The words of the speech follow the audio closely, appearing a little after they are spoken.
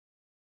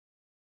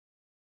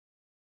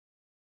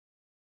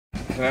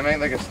Can I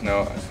make like a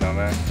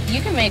snowman? You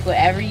can make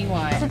whatever you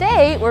want.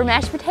 Today, we're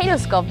mashed potato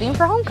sculpting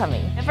for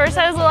homecoming. At first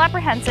I was a little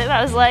apprehensive.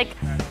 I was like,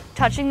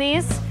 touching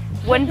these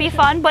wouldn't be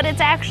fun, but it's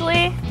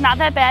actually not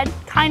that bad.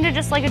 Kind of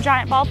just like a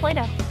giant ball of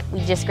Play-Doh. We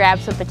just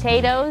grabbed some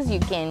potatoes. You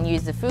can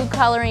use the food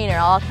coloring or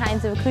all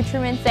kinds of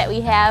accoutrements that we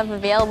have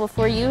available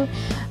for you.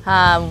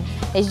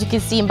 As you can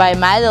see by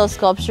my little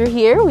sculpture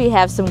here, we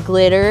have some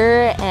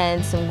glitter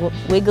and some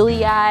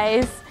wiggly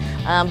eyes,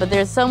 but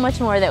there's so much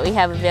more that we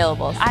have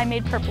available. I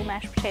made purple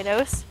mashed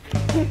potatoes,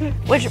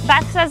 which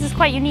Beth says is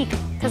quite unique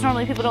because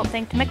normally people don't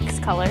think to mix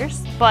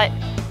colors, but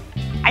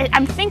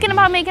I'm thinking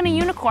about making a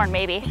unicorn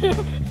maybe.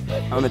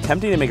 I'm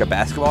attempting to make a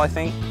basketball, I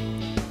think.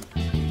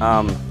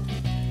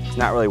 It's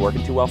not really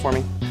working too well for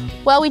me.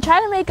 Well, we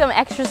try to make them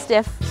extra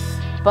stiff,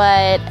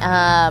 but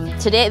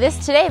today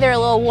they're a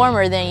little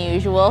warmer than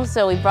usual,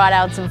 so we brought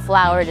out some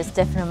flour to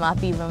stiffen them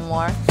up even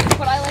more.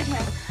 But I like my...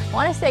 I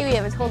want to say we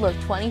have a total of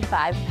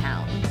 25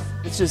 pounds.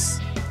 It's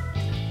just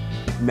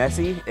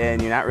messy,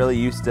 and you're not really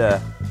used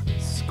to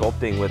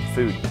sculpting with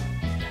food.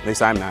 At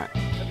least I'm not.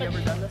 Have you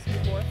ever done this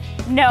before?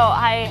 No,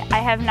 I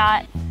have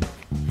not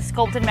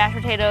sculpted mashed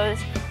potatoes,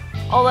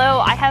 although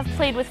I have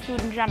played with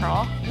food in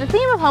general. The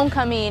theme of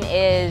homecoming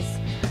is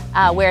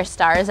where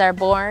stars are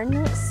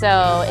born,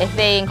 so if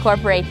they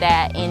incorporate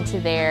that into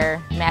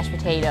their mashed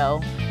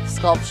potato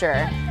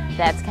sculpture,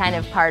 that's kind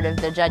of part of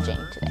the judging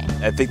today.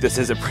 I think this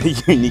is a pretty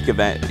unique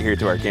event here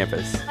to our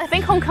campus. I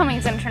think homecoming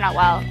is going to turn out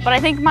well, but I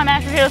think my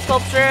mashed potato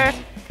sculpture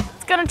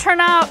is going to turn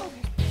out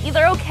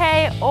either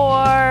okay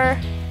or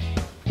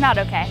not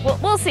okay.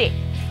 We'll see.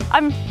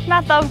 I'm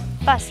not the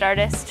best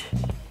artist,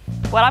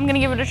 but I'm going to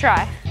give it a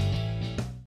try.